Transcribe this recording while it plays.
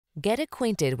Get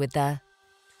acquainted with the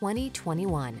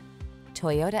 2021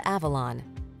 Toyota Avalon.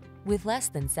 With less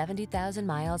than 70,000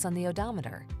 miles on the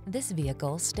odometer, this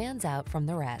vehicle stands out from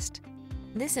the rest.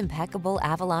 This impeccable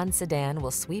Avalon sedan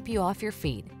will sweep you off your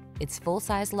feet. Its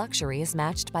full-size luxury is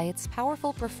matched by its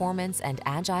powerful performance and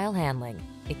agile handling.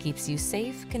 It keeps you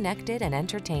safe, connected, and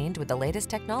entertained with the latest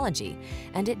technology,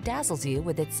 and it dazzles you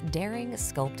with its daring,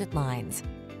 sculpted lines.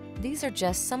 These are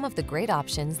just some of the great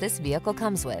options this vehicle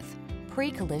comes with: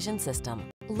 pre-collision system,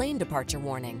 lane departure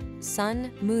warning,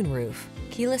 sun, moonroof,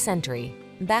 keyless entry,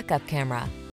 backup camera,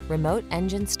 remote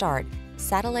engine start,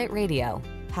 satellite radio,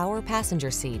 power passenger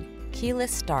seat,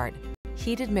 keyless start,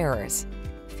 heated mirrors.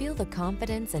 Feel the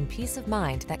confidence and peace of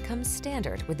mind that comes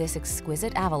standard with this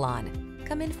exquisite Avalon.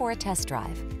 Come in for a test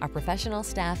drive. Our professional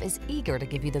staff is eager to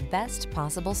give you the best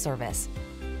possible service.